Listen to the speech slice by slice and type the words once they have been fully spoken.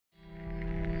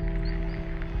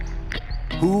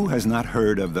Who has not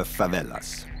heard of the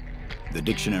favelas? The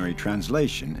dictionary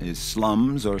translation is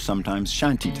slums or sometimes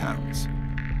shanty towns.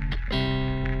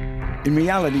 In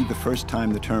reality, the first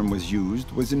time the term was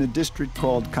used was in a district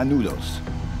called Canudos.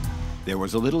 There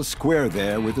was a little square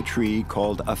there with a tree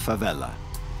called a favela.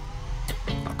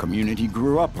 A community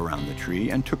grew up around the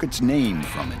tree and took its name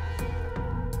from it.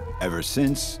 Ever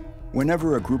since,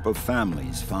 whenever a group of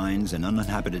families finds an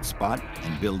uninhabited spot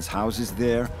and builds houses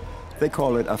there, they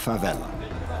call it a favela.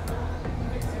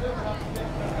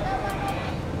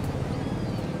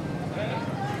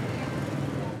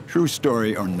 True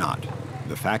story or not,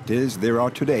 the fact is there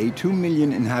are today 2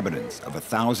 million inhabitants of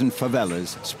 1,000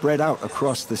 favelas spread out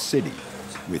across the city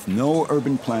with no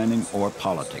urban planning or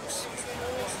politics.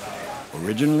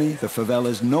 Originally, the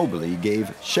favelas nobly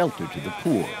gave shelter to the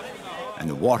poor, and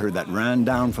the water that ran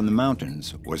down from the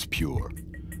mountains was pure.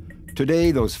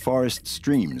 Today, those forest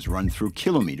streams run through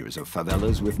kilometers of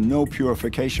favelas with no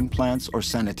purification plants or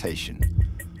sanitation.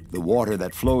 The water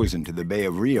that flows into the Bay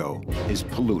of Rio is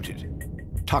polluted.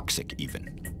 Toxic even.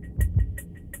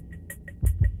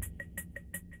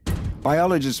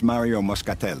 Biologist Mario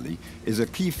Moscatelli is a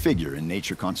key figure in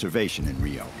nature conservation in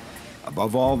Rio.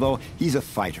 Above all, though, he's a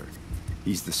fighter.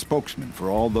 He's the spokesman for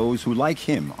all those who, like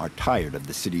him, are tired of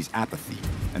the city's apathy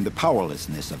and the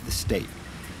powerlessness of the state.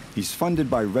 He's funded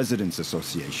by residents'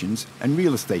 associations and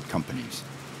real estate companies.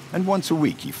 And once a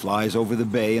week, he flies over the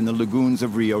bay and the lagoons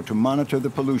of Rio to monitor the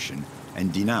pollution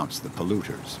and denounce the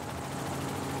polluters.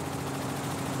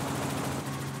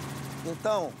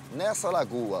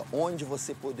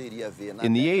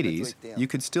 In the 80s, you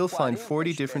could still find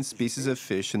 40 different species of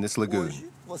fish in this lagoon.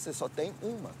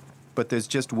 But there's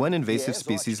just one invasive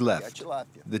species left,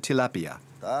 the tilapia.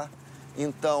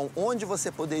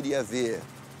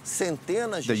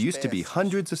 There used to be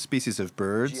hundreds of species of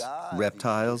birds,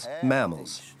 reptiles,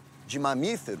 mammals.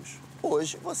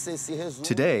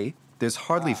 Today, there's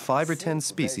hardly 5 or 10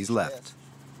 species left.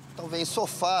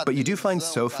 But you do find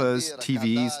sofas,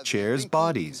 TVs, chairs,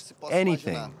 bodies,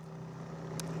 anything.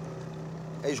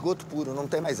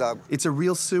 It's a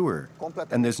real sewer,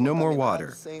 and there's no more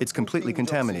water. It's completely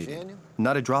contaminated,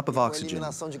 not a drop of oxygen.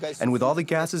 And with all the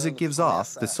gases it gives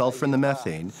off, the sulfur and the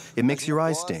methane, it makes your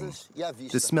eyes sting.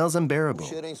 The smell's unbearable.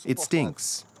 It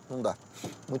stinks.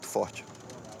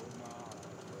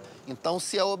 In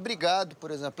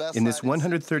this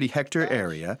 130-hectare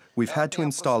area, we've had to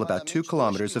install about 2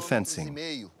 kilometers of fencing.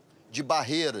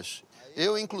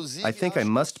 I think I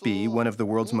must be one of the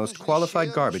world's most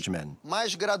qualified garbage men. I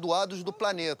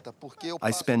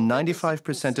spend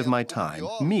 95% of my time,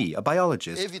 me, a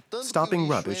biologist, stopping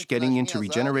rubbish getting into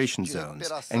regeneration zones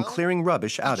and clearing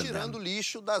rubbish out of them.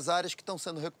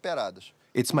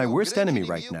 It's my worst enemy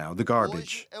right now, the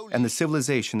garbage, and the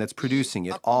civilization that's producing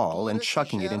it all and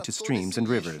chucking it into streams and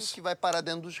rivers.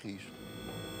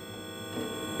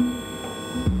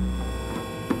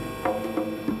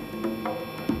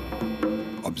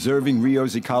 Observing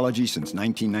Rio's ecology since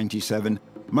 1997,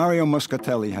 Mario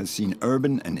Moscatelli has seen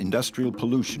urban and industrial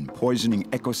pollution poisoning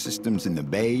ecosystems in the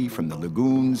bay, from the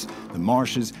lagoons, the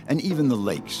marshes, and even the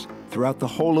lakes, throughout the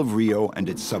whole of Rio and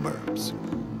its suburbs.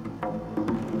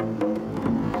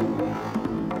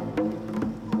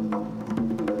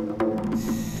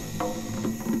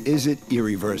 Is it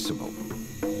irreversible?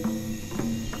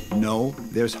 No,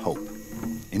 there's hope.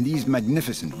 In these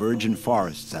magnificent virgin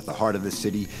forests at the heart of the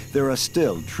city, there are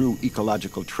still true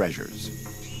ecological treasures.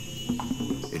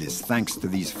 It is thanks to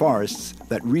these forests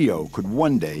that Rio could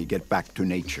one day get back to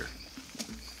nature.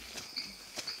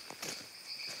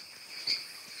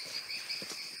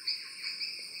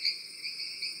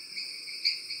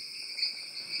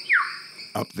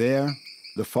 Up there,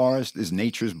 the forest is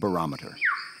nature's barometer.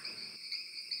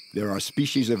 There are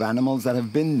species of animals that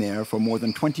have been there for more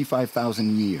than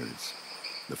 25,000 years.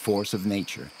 The force of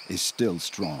nature is still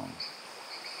strong.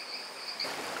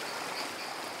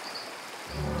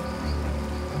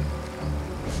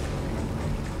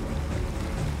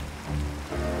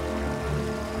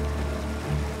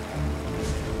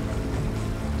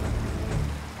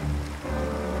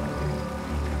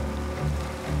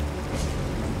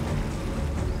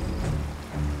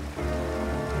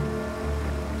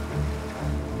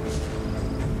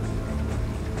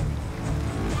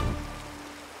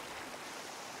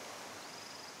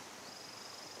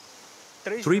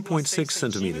 .6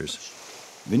 centimeters.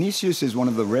 Vinicius is one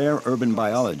of the rare urban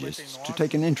biologists to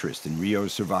take an interest in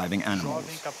Rio's surviving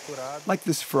animals. Like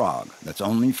this frog that's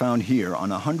only found here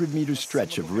on a 100-meter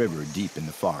stretch of river deep in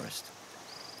the forest.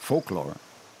 Folklore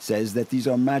says that these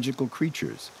are magical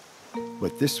creatures,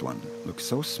 but this one looks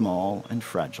so small and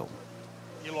fragile.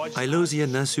 Ailosia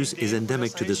nassus is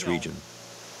endemic to this region.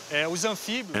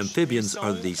 Amphibians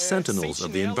are the sentinels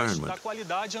of the environment.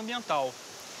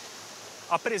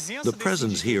 The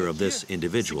presence here of this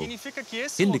individual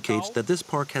indicates that this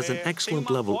park has an excellent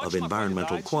level of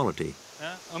environmental quality,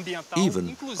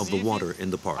 even of the water in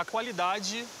the park.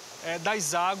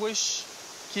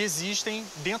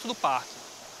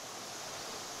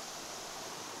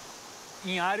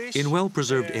 In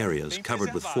well-preserved areas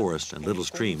covered with forest and little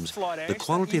streams, the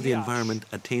quality of the environment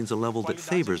attains a level that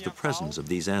favors the presence of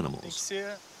these animals.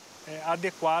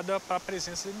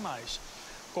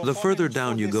 The further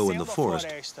down you go in the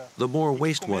forest, the more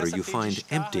wastewater you find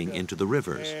emptying into the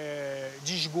rivers.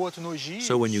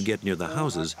 So when you get near the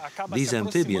houses, these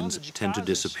amphibians tend to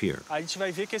disappear.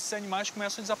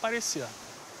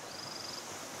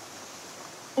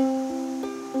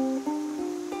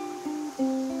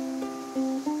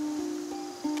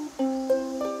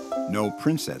 No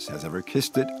princess has ever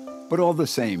kissed it, but all the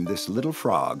same, this little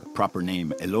frog, proper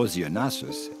name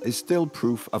Elosianasus, is still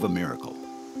proof of a miracle.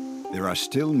 There are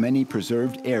still many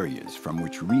preserved areas from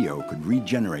which Rio could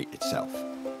regenerate itself.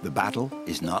 The battle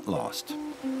is not lost.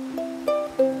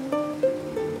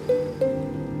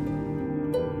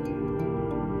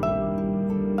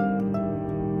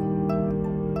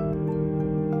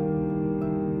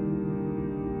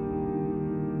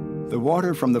 The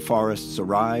water from the forests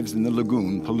arrives in the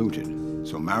lagoon polluted,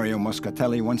 so Mario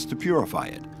Moscatelli wants to purify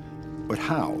it. But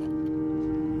how?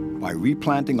 By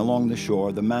replanting along the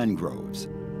shore the mangroves,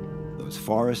 those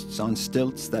forests on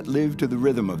stilts that live to the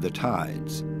rhythm of the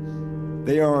tides.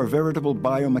 They are a veritable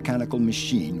biomechanical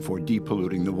machine for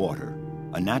depolluting the water,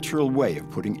 a natural way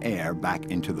of putting air back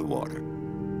into the water.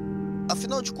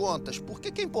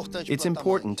 It's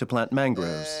important to plant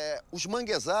mangroves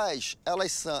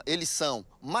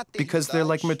because they're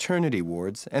like maternity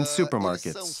wards and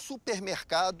supermarkets.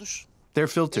 They're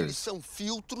filters.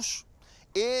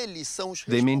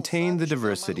 They maintain the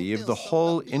diversity of the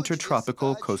whole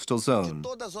intertropical coastal zone.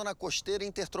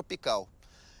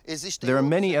 There are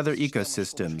many other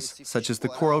ecosystems, such as the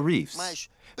coral reefs,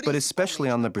 but especially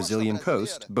on the Brazilian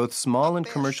coast, both small and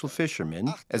commercial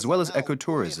fishermen, as well as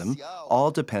ecotourism, all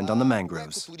depend on the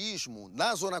mangroves.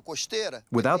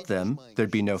 Without them, there'd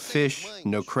be no fish,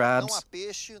 no crabs,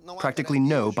 practically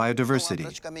no biodiversity.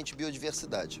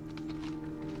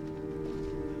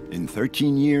 In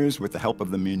 13 years, with the help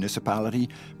of the municipality,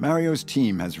 Mario's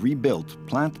team has rebuilt,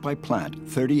 plant by plant,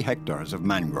 30 hectares of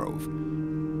mangrove.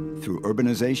 Through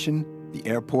urbanization, the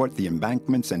airport, the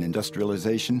embankments, and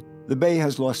industrialization, the bay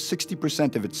has lost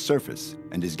 60% of its surface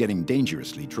and is getting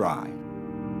dangerously dry.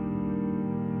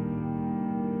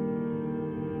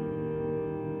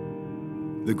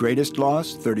 The greatest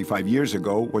loss, 35 years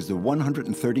ago, was the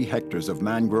 130 hectares of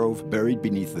mangrove buried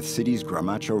beneath the city's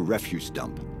Gramacho refuse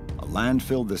dump, a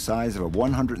landfill the size of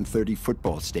 130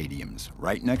 football stadiums,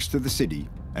 right next to the city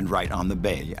and right on the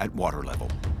bay at water level.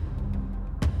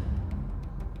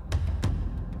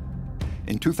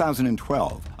 In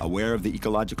 2012, aware of the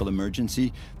ecological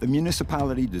emergency, the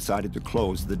municipality decided to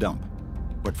close the dump.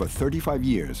 But for 35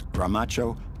 years,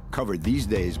 Gramacho, covered these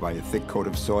days by a thick coat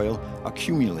of soil,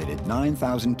 accumulated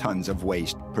 9,000 tons of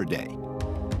waste per day.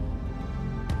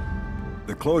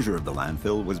 The closure of the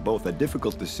landfill was both a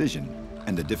difficult decision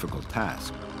and a difficult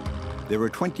task. There were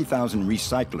 20,000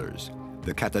 recyclers,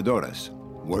 the catadores,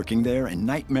 working there in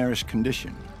nightmarish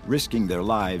condition, risking their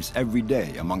lives every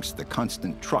day amongst the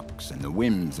constant trucks and the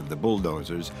whims of the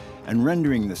bulldozers and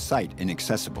rendering the site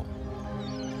inaccessible.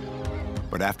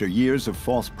 But after years of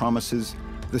false promises,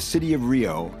 the city of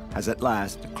Rio has at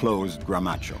last closed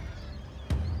Gramacho.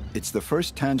 It's the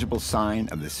first tangible sign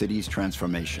of the city's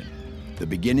transformation, the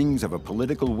beginnings of a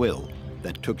political will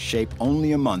that took shape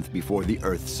only a month before the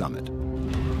Earth Summit.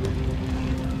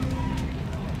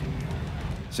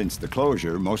 Since the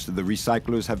closure, most of the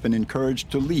recyclers have been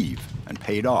encouraged to leave and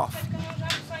paid off.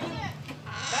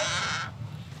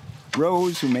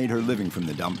 Rose, who made her living from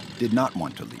the dump, did not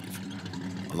want to leave.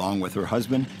 Along with her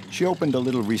husband, she opened a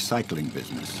little recycling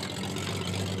business.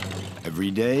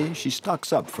 Every day, she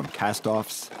stocks up from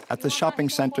cast-offs at the shopping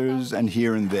centers and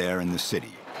here and there in the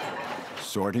city,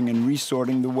 sorting and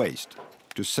resorting the waste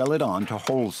to sell it on to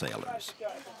wholesalers.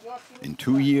 In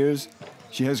 2 years,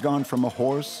 she has gone from a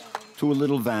horse to a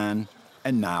little van,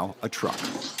 and now a truck.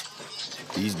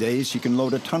 These days, she can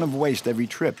load a ton of waste every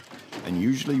trip and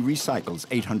usually recycles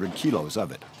 800 kilos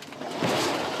of it.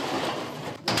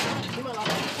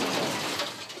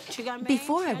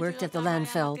 Before I worked at the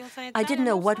landfill, I didn't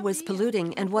know what was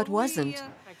polluting and what wasn't,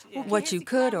 what you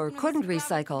could or couldn't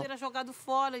recycle.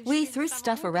 We threw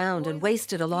stuff around and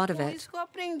wasted a lot of it.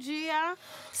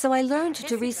 So I learned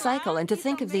to recycle and to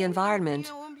think of the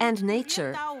environment and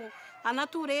nature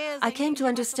I came to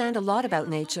understand a lot about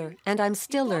nature, and I'm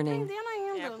still learning.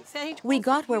 We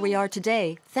got where we are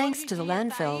today thanks to the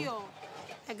landfill.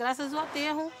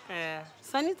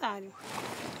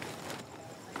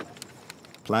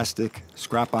 Plastic,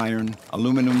 scrap iron,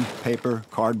 aluminum, paper,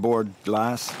 cardboard,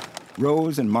 glass.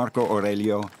 Rose and Marco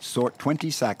Aurelio sort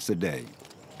 20 sacks a day.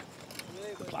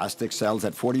 The plastic sells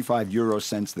at 45 euro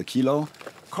cents the kilo.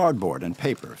 Cardboard and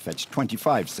paper fetch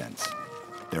 25 cents.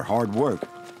 Their hard work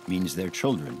means their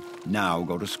children now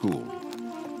go to school.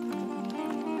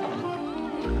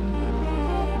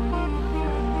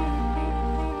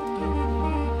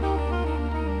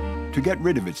 To get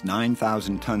rid of its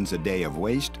 9,000 tons a day of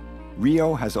waste,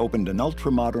 Rio has opened an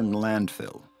ultra-modern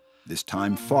landfill, this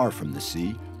time far from the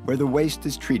sea, where the waste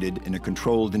is treated in a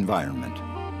controlled environment.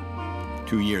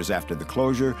 2 years after the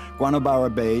closure,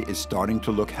 Guanabara Bay is starting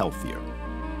to look healthier.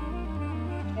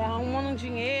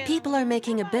 People are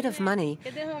making a bit of money.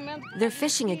 They're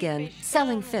fishing again,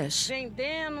 selling fish.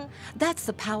 That's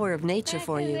the power of nature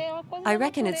for you. I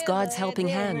reckon it's God's helping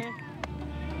hand.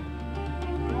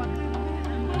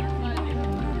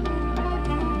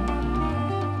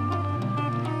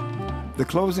 The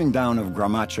closing down of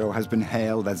Gramacho has been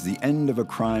hailed as the end of a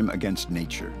crime against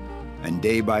nature. And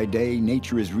day by day,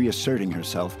 nature is reasserting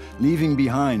herself, leaving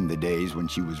behind the days when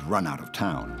she was run out of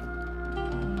town.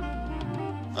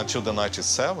 Until the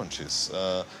 1970s,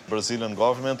 Brazilian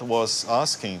government was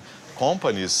asking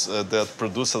companies that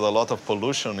produced a lot of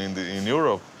pollution in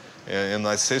Europe and the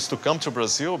United States to come to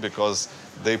Brazil because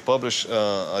they publish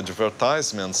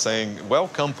advertisements saying,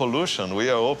 "Welcome pollution, we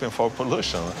are open for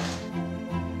pollution."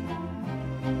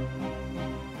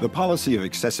 The policy of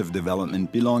excessive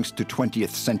development belongs to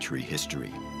 20th century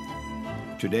history.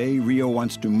 Today, Rio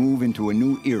wants to move into a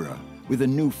new era with a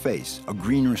new face, a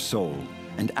greener soul,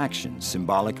 and action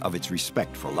symbolic of its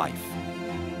respect for life.